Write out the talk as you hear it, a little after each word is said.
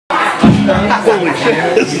Holy shit.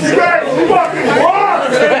 This is fucking rock!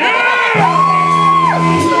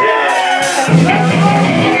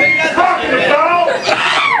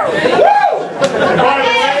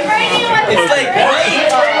 It's like great.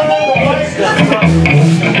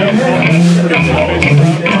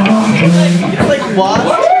 It's like what?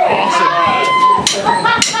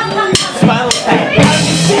 Spinal Tap.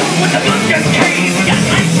 With the bunker's cage, got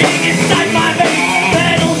my thing inside my veins.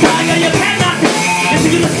 Little tiger, you cannot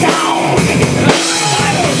listen to the sound. I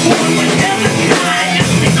was born with every kind.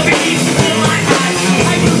 It's the beast in my eyes.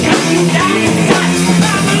 I will cut you down inside.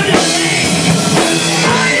 I'm gonna sing.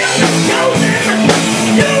 I am the chosen.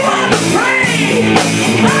 You are the prey.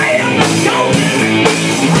 I am the chosen.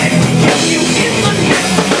 I will kill you in the neck.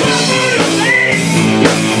 I'm gonna sing.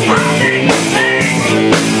 I'll make you sing.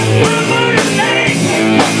 I'm gonna sing.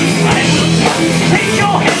 I will take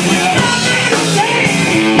your head with I'm gonna sing.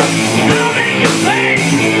 I'll make you sing.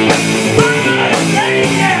 I'm gonna sing,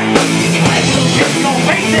 yeah. I will get your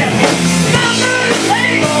face in. I'm gonna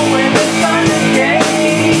sing. Oh, when the sun is gay,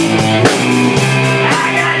 I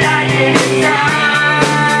got lightning inside.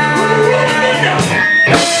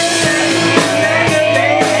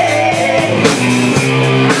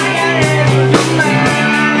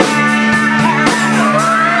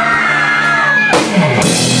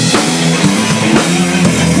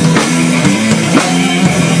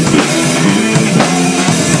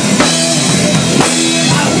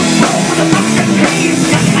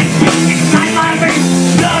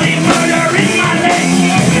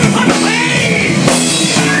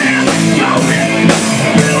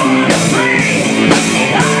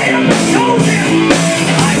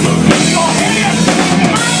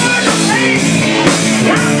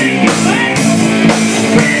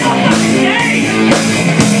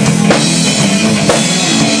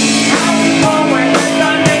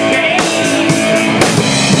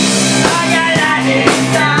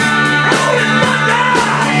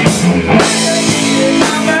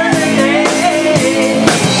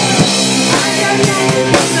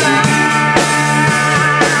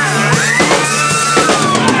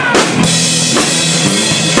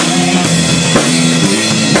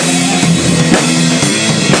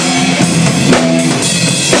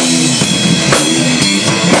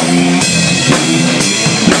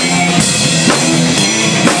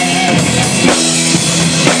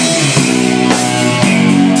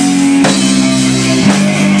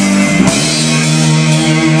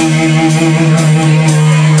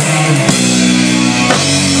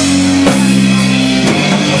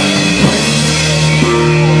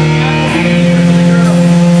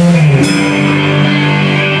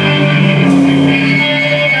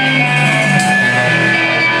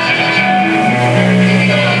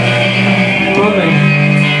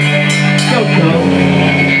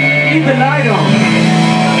 Keep the light on.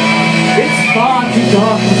 It's far too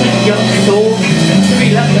dark for such young souls to be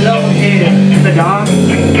left alone here in the dark.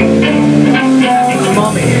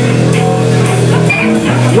 Mommy,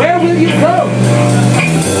 where will you go?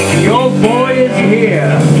 Your boy is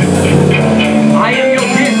here. I am your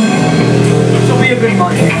gift, so be a good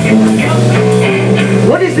mother.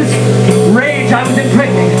 What is this rage I was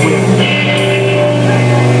impregnated with?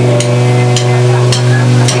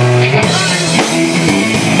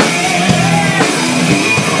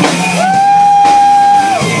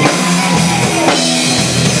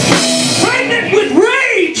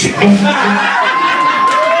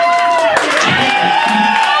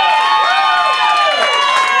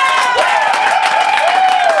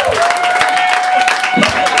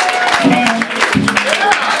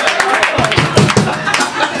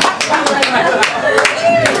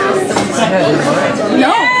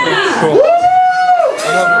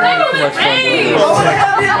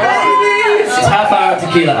 It's half hour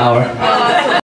tequila hour.